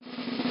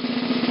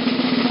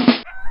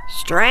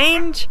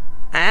Strange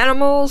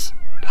Animals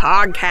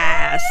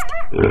Podcast.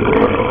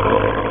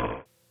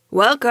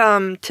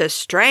 Welcome to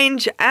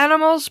Strange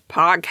Animals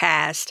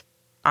Podcast.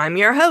 I'm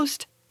your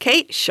host,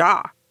 Kate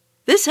Shaw.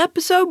 This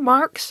episode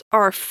marks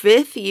our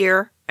 5th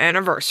year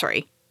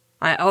anniversary.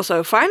 I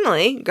also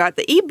finally got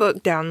the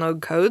ebook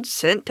download codes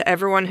sent to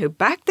everyone who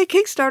backed the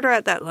Kickstarter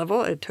at that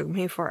level. It took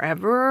me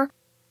forever.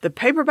 The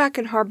paperback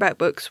and hardback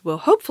books will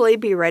hopefully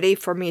be ready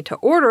for me to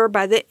order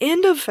by the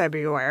end of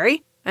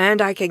February,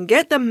 and I can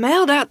get them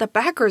mailed out to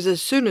backers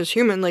as soon as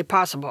humanly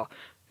possible.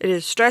 It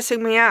is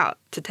stressing me out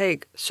to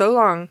take so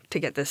long to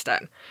get this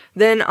done.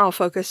 Then I'll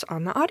focus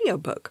on the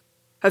audiobook.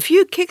 A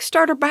few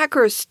Kickstarter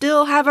backers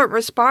still haven't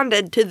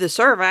responded to the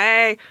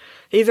survey,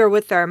 either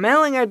with their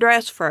mailing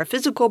address for a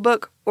physical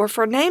book or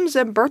for names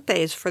and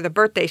birthdays for the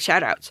birthday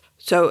shoutouts.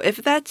 So if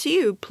that's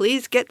you,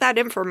 please get that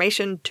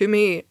information to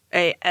me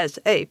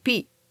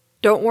ASAP.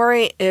 Don't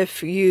worry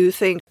if you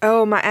think,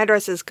 oh, my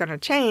address is going to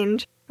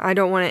change. I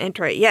don't want to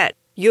enter it yet.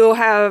 You'll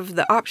have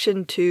the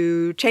option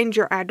to change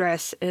your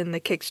address in the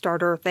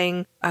Kickstarter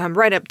thing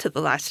right up to the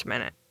last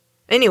minute.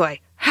 Anyway,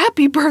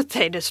 happy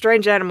birthday to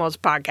Strange Animals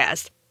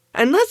Podcast.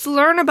 And let's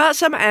learn about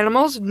some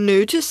animals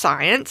new to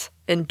science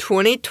in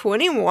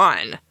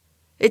 2021.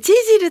 It's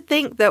easy to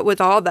think that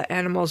with all the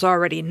animals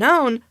already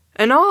known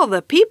and all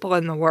the people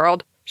in the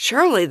world,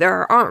 surely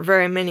there aren't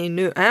very many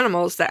new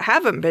animals that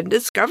haven't been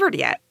discovered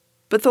yet.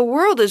 But the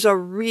world is a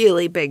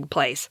really big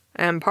place,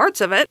 and parts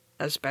of it,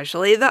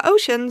 especially the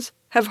oceans,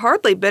 have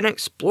hardly been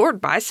explored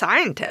by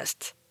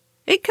scientists.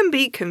 It can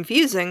be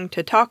confusing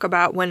to talk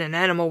about when an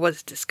animal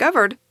was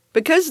discovered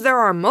because there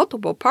are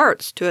multiple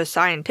parts to a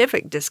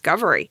scientific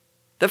discovery.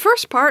 The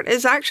first part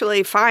is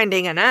actually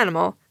finding an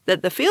animal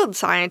that the field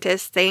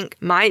scientists think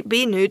might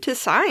be new to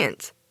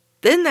science.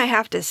 Then they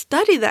have to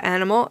study the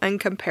animal and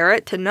compare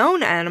it to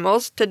known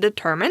animals to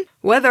determine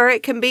whether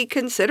it can be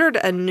considered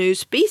a new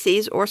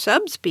species or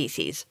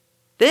subspecies.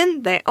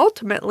 Then they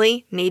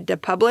ultimately need to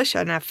publish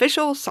an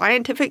official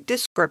scientific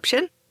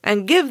description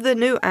and give the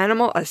new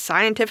animal a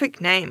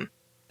scientific name.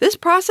 This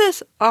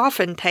process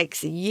often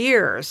takes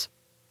years.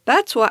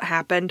 That's what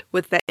happened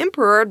with the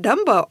emperor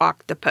Dumbo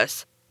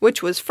octopus,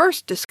 which was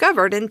first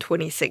discovered in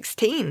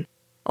 2016.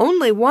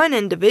 Only one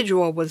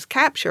individual was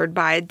captured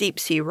by a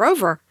deep-sea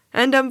rover,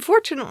 and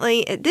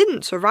unfortunately it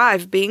didn't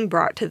survive being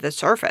brought to the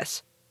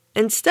surface.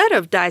 Instead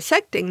of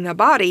dissecting the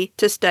body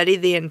to study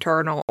the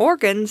internal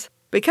organs,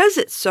 because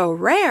it's so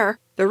rare,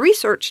 the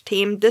research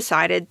team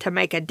decided to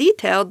make a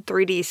detailed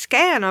 3D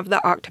scan of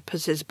the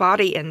octopus's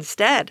body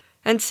instead,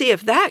 and see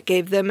if that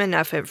gave them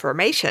enough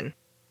information.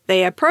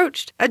 They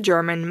approached a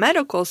German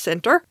medical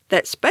center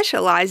that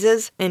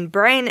specializes in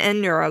brain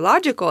and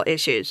neurological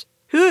issues,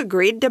 who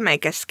agreed to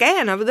make a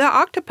scan of the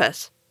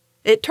octopus.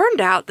 It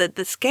turned out that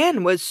the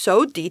scan was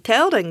so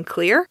detailed and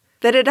clear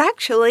that it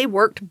actually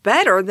worked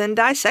better than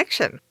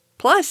dissection.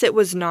 Plus, it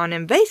was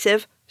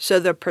non-invasive, so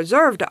the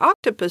preserved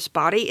octopus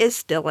body is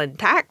still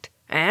intact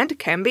and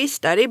can be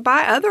studied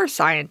by other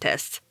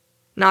scientists.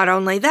 Not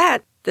only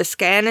that, the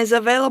scan is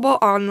available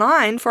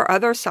online for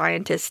other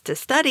scientists to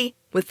study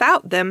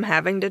without them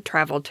having to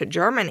travel to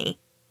Germany.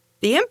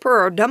 The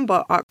emperor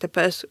Dumbo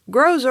octopus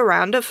grows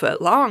around a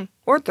foot long,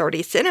 or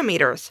 30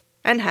 centimeters,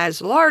 and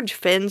has large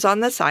fins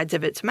on the sides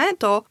of its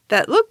mantle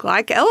that look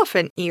like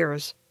elephant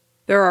ears.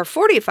 There are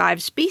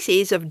 45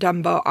 species of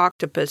Dumbo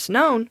octopus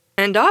known,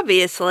 and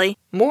obviously,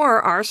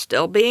 more are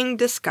still being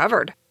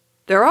discovered.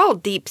 They're all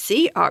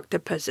deep-sea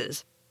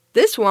octopuses.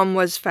 This one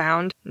was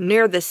found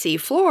near the sea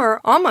floor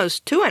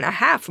almost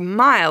 2.5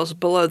 miles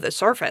below the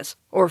surface,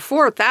 or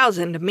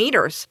 4,000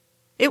 meters.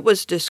 It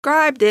was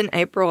described in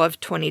April of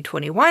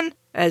 2021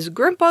 as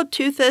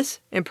Grimpoteuthis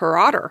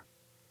imperator.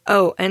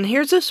 Oh, and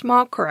here's a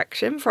small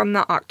correction from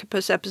the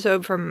octopus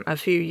episode from a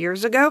few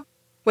years ago.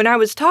 When I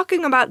was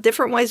talking about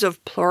different ways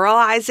of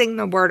pluralizing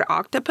the word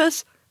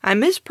octopus, I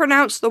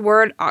mispronounced the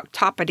word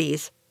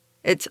octopodes.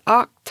 It's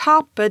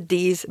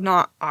octopodes,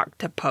 not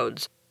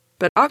octopodes.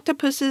 But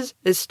octopuses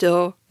is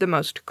still the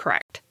most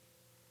correct.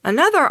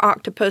 Another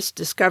octopus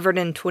discovered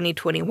in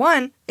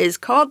 2021 is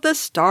called the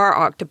star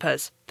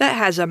octopus that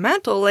has a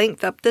mantle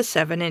length up to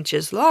 7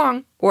 inches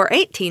long, or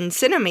 18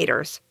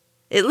 centimeters.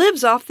 It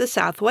lives off the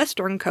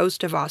southwestern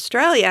coast of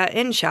Australia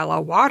in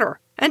shallow water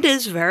and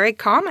is very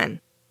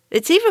common.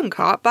 It's even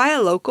caught by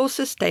a local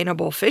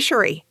sustainable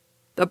fishery.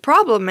 The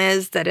problem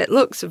is that it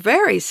looks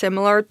very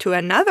similar to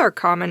another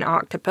common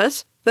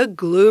octopus, the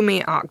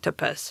gloomy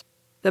octopus.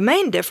 The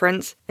main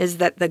difference is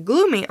that the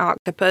gloomy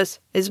octopus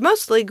is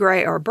mostly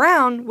gray or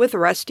brown with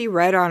rusty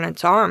red on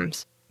its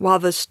arms, while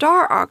the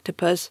star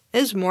octopus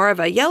is more of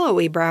a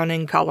yellowy brown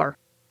in color.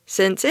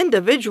 Since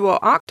individual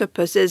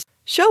octopuses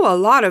show a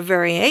lot of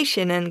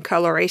variation in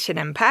coloration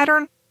and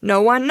pattern,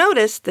 no one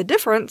noticed the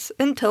difference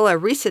until a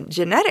recent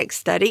genetic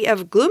study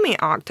of gloomy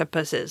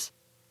octopuses.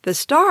 The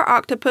star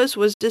octopus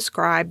was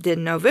described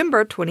in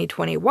November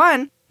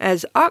 2021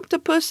 as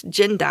Octopus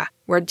ginda,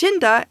 where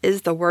ginda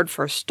is the word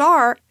for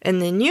star in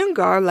the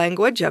Noongar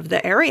language of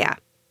the area.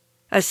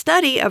 A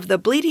study of the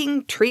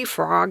bleeding tree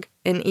frog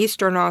in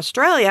eastern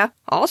Australia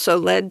also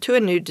led to a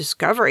new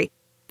discovery.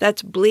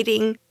 That's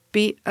bleating,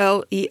 B-L-E-A-T-I-N-G,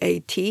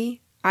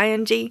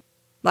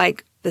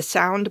 like the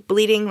sound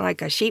bleating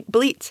like a sheep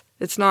bleats.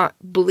 It's not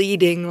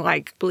bleeding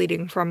like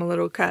bleeding from a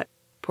little cut.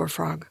 Poor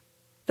frog.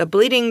 The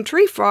bleating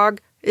tree frog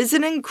is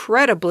an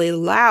incredibly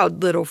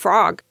loud little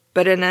frog,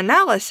 but an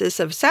analysis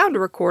of sound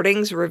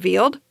recordings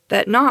revealed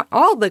that not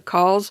all the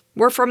calls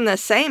were from the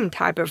same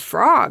type of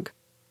frog.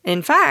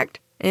 In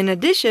fact, in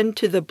addition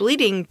to the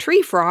bleating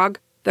tree frog,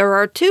 there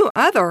are 2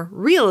 other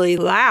really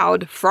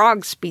loud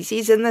frog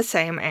species in the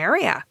same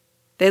area.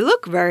 They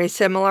look very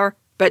similar,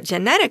 but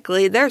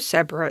genetically they're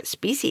separate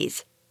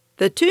species.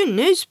 The 2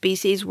 new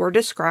species were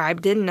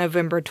described in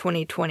November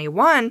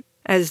 2021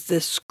 as the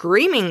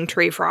screaming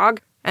tree frog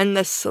and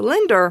the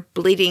slender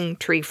bleating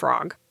tree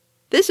frog.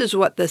 This is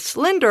what the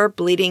slender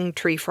bleating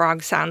tree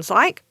frog sounds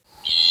like.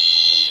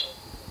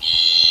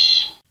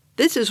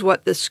 This is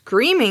what the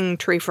screaming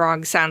tree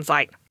frog sounds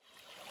like.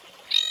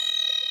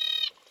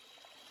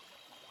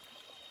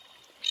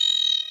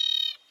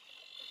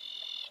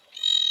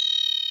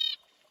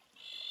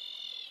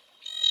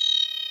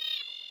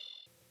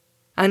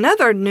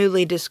 Another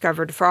newly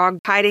discovered frog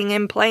hiding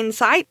in plain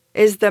sight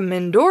is the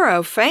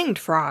Mindoro fanged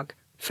frog,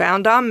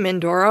 found on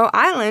Mindoro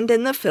Island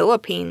in the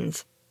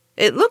Philippines.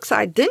 It looks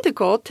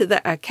identical to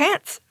the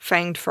Acant's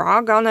fanged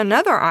frog on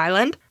another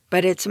island,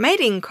 but its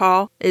mating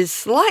call is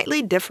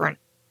slightly different.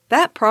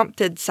 That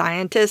prompted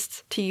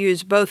scientists to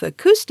use both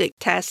acoustic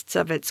tests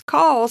of its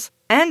calls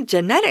and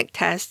genetic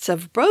tests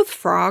of both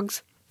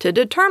frogs to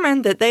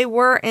determine that they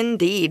were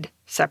indeed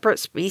separate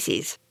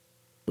species.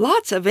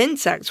 Lots of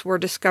insects were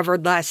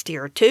discovered last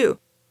year, too.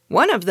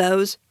 One of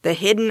those, the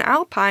hidden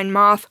alpine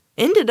moth,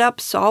 ended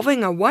up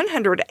solving a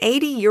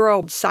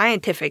 180-year-old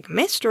scientific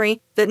mystery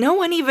that no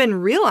one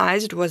even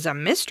realized was a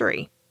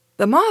mystery.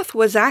 The moth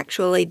was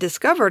actually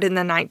discovered in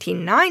the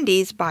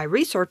 1990s by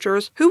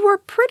researchers who were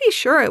pretty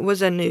sure it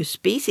was a new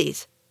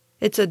species.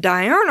 It's a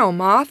diurnal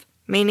moth,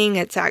 meaning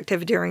it's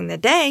active during the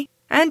day,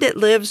 and it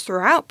lives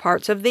throughout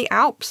parts of the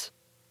Alps.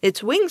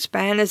 Its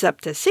wingspan is up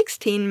to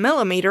 16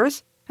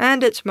 millimeters,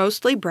 and it's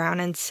mostly brown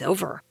and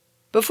silver.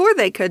 Before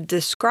they could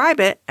describe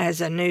it as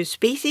a new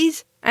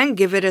species and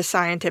give it a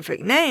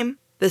scientific name,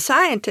 the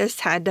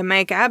scientists had to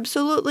make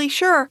absolutely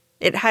sure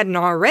it hadn't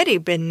already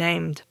been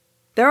named.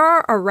 There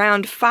are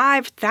around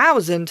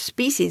 5,000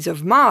 species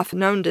of moth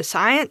known to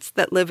science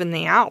that live in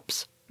the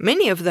Alps,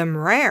 many of them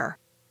rare.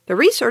 The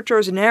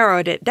researchers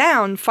narrowed it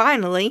down,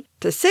 finally,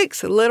 to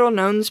 6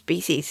 little-known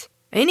species,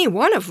 any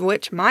one of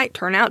which might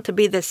turn out to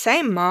be the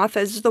same moth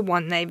as the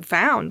one they'd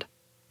found.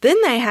 Then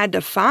they had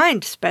to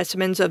find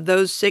specimens of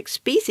those 6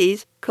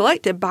 species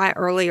collected by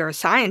earlier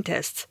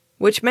scientists,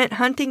 which meant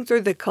hunting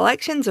through the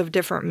collections of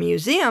different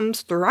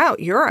museums throughout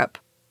Europe.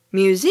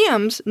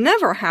 Museums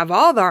never have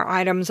all their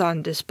items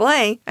on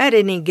display at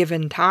any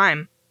given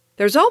time.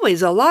 There's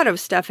always a lot of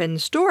stuff in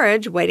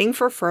storage waiting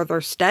for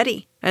further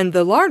study, and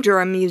the larger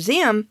a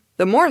museum,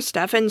 the more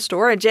stuff in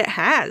storage it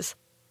has.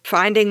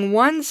 Finding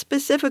one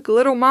specific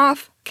little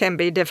moth can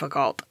be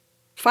difficult.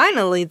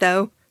 Finally,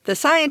 though, the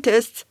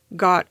scientists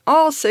got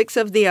all 6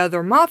 of the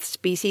other moth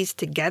species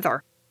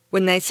together.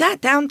 When they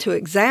sat down to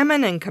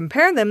examine and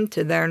compare them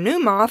to their new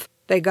moth,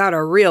 they got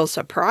a real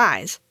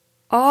surprise.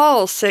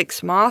 All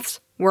 6 moths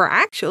were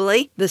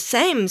actually the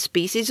same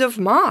species of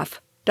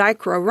moth,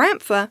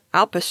 Dicrorhampha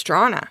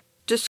alpistrana,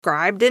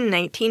 described in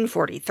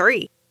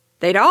 1843.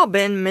 They'd all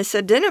been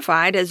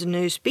misidentified as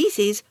new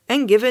species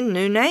and given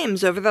new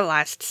names over the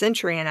last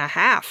century and a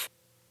half.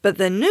 But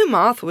the new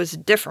moth was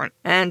different,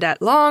 and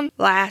at long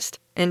last,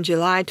 in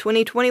July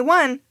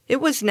 2021,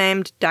 it was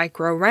named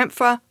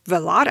Dicrorhampha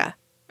velata,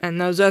 and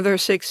those other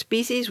 6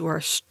 species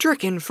were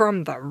stricken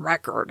from the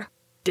record.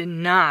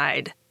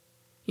 Denied.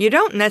 You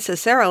don't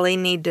necessarily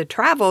need to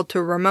travel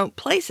to remote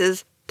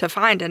places to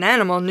find an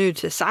animal new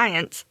to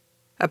science.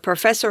 A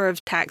professor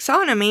of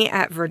taxonomy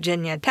at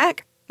Virginia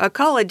Tech, a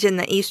college in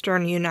the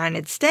eastern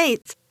United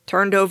States,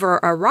 turned over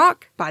a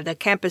rock by the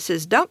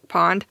campus's duck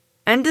pond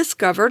and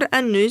discovered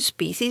a new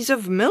species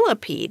of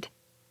millipede.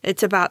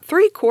 It's about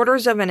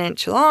 3/4 of an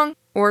inch long,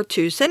 or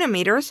 2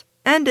 centimeters,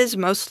 and is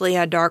mostly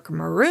a dark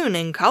maroon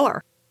in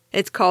color.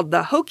 It's called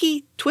the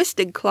Hoki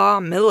twisted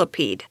claw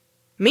millipede.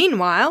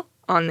 Meanwhile,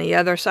 on the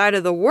other side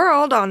of the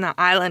world, on the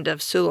island of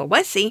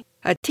Sulawesi,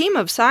 a team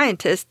of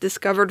scientists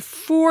discovered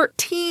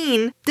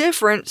 14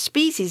 different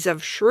species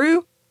of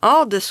shrew,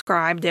 all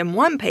described in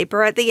one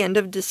paper at the end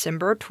of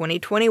December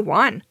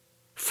 2021.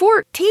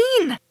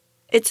 14!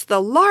 It's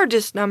the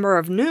largest number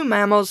of new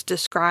mammals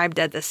described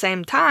at the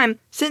same time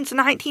since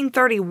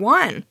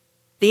 1931.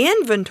 The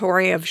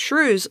inventory of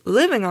shrews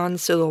living on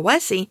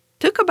Sulawesi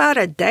took about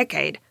a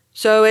decade,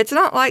 so it's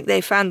not like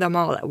they found them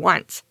all at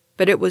once.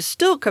 But it was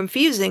still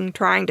confusing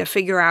trying to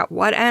figure out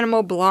what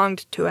animal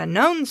belonged to a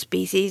known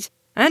species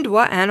and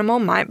what animal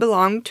might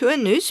belong to a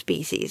new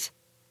species.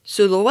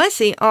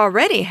 Sulawesi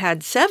already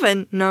had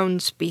 7 known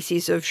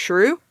species of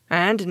shrew,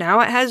 and now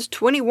it has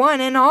 21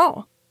 in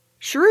all.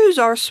 Shrews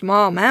are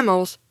small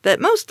mammals that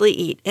mostly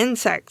eat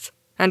insects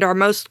and are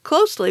most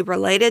closely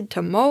related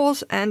to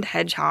moles and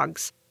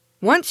hedgehogs.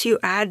 Once you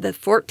add the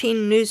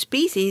 14 new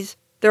species,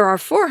 There are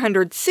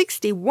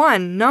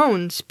 461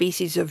 known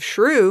species of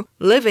shrew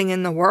living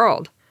in the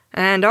world,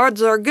 and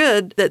odds are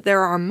good that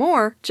there are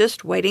more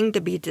just waiting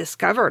to be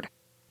discovered.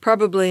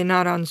 Probably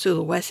not on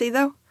Sulawesi,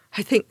 though.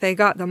 I think they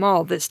got them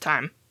all this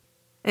time.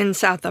 In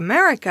South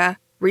America,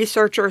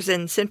 researchers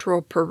in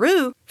central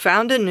Peru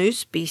found a new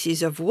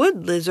species of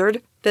wood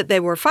lizard that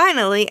they were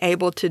finally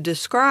able to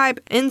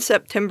describe in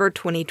September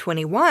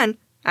 2021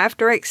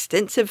 after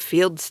extensive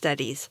field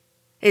studies.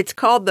 It's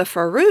called the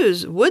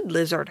Farouz wood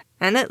lizard,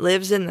 and it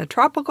lives in the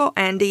tropical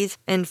Andes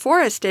in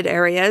forested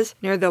areas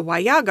near the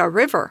Huallaga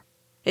River.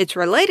 It's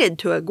related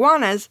to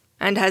iguanas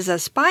and has a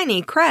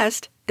spiny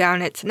crest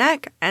down its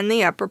neck and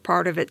the upper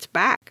part of its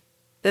back.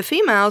 The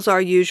females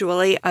are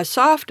usually a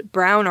soft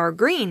brown or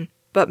green,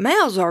 but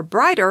males are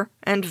brighter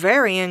and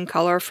vary in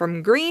color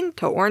from green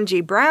to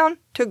orangey brown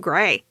to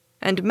gray,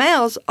 and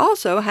males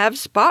also have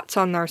spots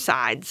on their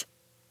sides.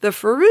 The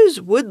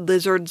Farouz wood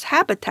lizard's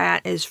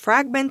habitat is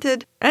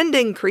fragmented and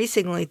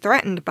increasingly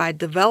threatened by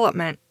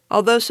development,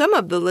 although some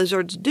of the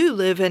lizards do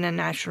live in a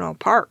national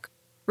park.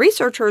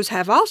 Researchers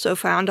have also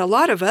found a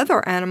lot of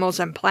other animals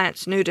and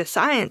plants new to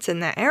science in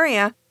the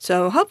area,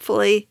 so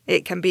hopefully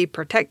it can be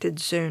protected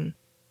soon.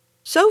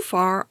 So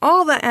far,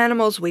 all the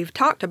animals we've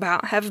talked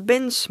about have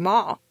been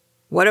small.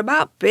 What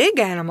about big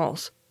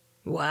animals?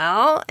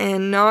 Well,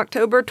 in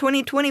October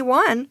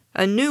 2021,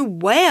 a new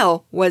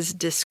whale was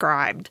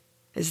described.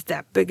 Is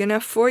that big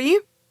enough for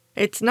you?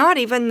 It's not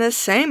even the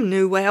same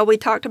new whale we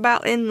talked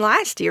about in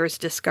last year's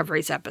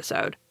Discoveries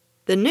episode.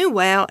 The new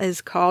whale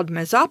is called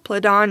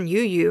Mesoplodon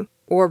uu,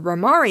 or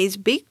Ramari's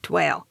beaked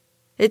whale.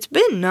 It's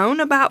been known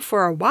about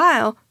for a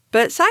while,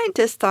 but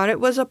scientists thought it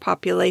was a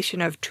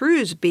population of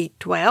True's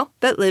beaked whale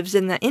that lives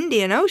in the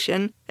Indian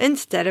Ocean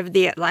instead of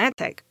the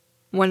Atlantic.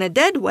 When a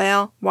dead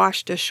whale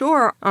washed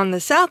ashore on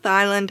the South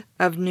Island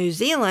of New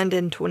Zealand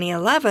in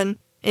 2011,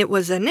 it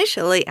was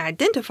initially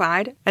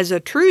identified as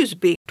a True's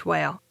beaked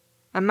whale.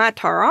 A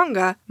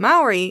Matauranga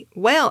Maori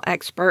whale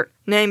expert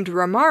named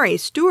Ramari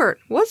Stewart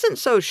wasn't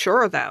so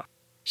sure, though.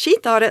 She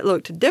thought it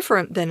looked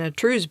different than a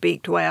True's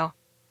beaked whale.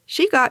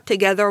 She got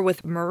together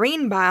with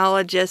marine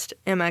biologist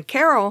Emma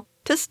Carroll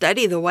to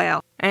study the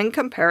whale and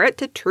compare it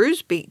to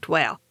True's beaked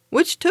whale,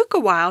 which took a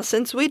while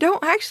since we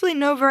don't actually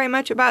know very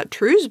much about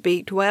True's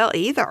beaked whale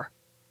either.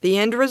 The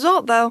end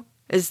result, though,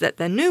 is that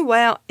the new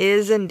whale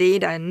is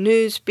indeed a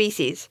new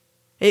species.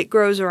 It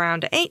grows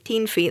around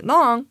 18 feet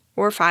long,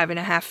 or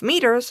 5.5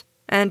 meters,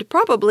 and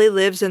probably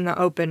lives in the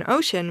open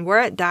ocean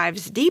where it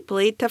dives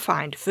deeply to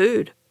find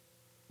food.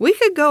 We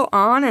could go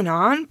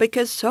on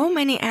because so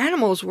many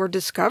animals were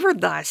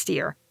discovered last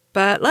year,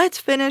 but let's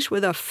finish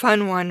with a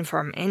fun one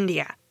from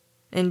India.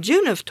 In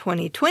June of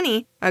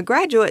 2020, a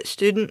graduate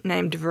student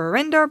named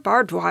Virender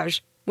Bhardwaj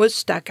was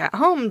stuck at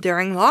home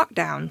during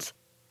lockdowns.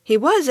 He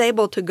was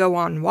able to go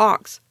on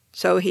walks,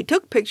 so he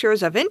took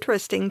pictures of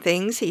interesting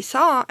things he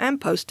saw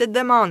and posted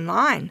them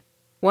online.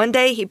 One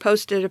day he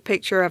posted a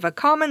picture of a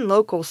common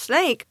local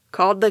snake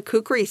called the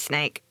kukri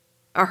snake.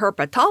 A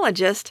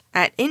herpetologist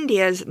at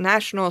India's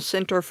National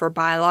Center for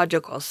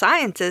Biological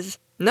Sciences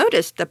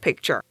noticed the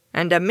picture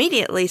and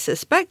immediately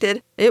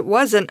suspected it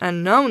wasn't a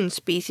known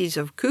species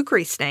of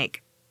kukri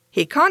snake.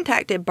 He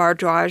contacted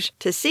Bhardwaj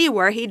to see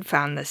where he'd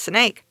found the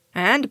snake,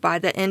 and by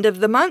the end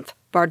of the month,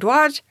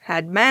 Bhardwaj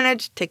had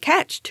managed to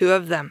catch 2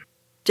 of them.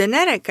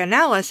 Genetic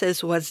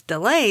analysis was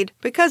delayed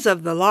because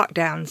of the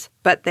lockdowns,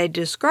 but they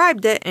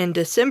described it in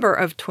December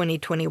of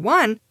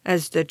 2021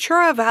 as the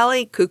Chura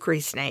Valley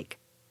kukri snake.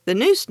 The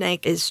new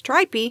snake is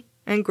stripy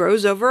and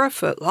grows over 1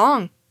 foot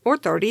long, or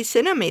 30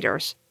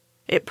 centimeters.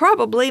 It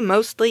probably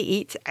mostly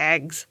eats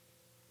eggs.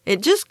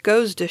 It just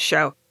goes to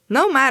show,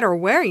 no matter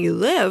where you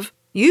live,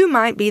 you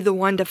might be the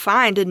one to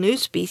find a new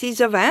species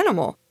of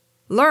animal.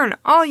 Learn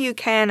all you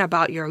can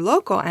about your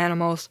local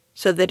animals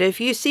so that if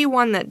you see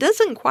one that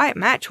doesn't quite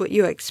match what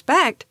you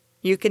expect,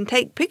 you can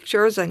take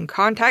pictures and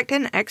contact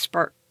an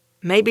expert.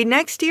 Maybe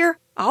next year,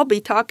 I'll be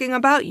talking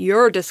about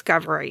your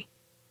discovery.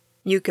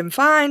 You can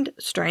find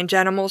Strange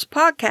Animals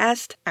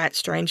Podcast at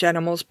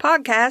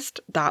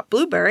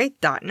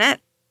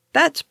strangeanimalspodcast.blueberry.net.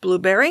 That's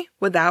Blueberry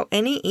without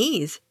any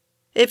E's.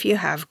 If you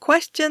have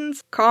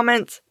questions,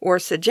 comments, or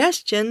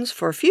suggestions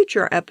for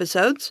future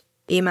episodes,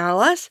 email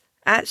us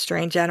at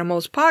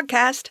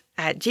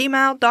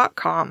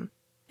strangeanimalspodcast@gmail.com.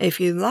 If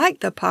you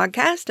like the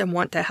podcast and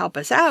want to help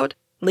us out,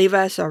 leave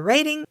us a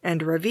rating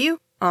and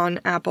review on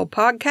Apple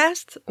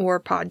Podcasts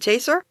or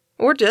Podchaser,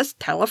 or just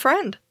tell a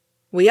friend.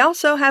 We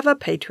also have a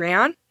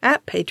Patreon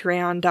at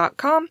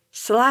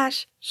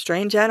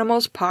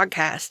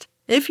patreon.com/strangeanimalspodcast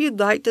if you'd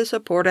like to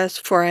support us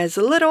for as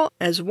little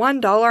as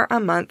 $1 a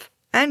month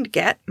and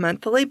get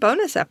monthly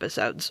bonus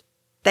episodes.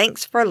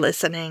 Thanks for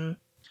listening.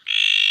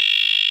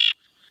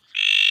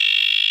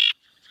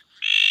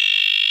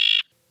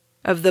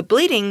 Of the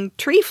bleeding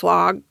tree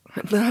frog,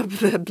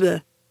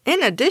 in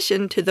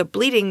addition to the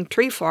bleeding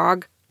tree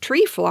frog,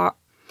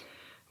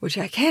 which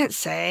I can't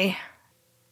say,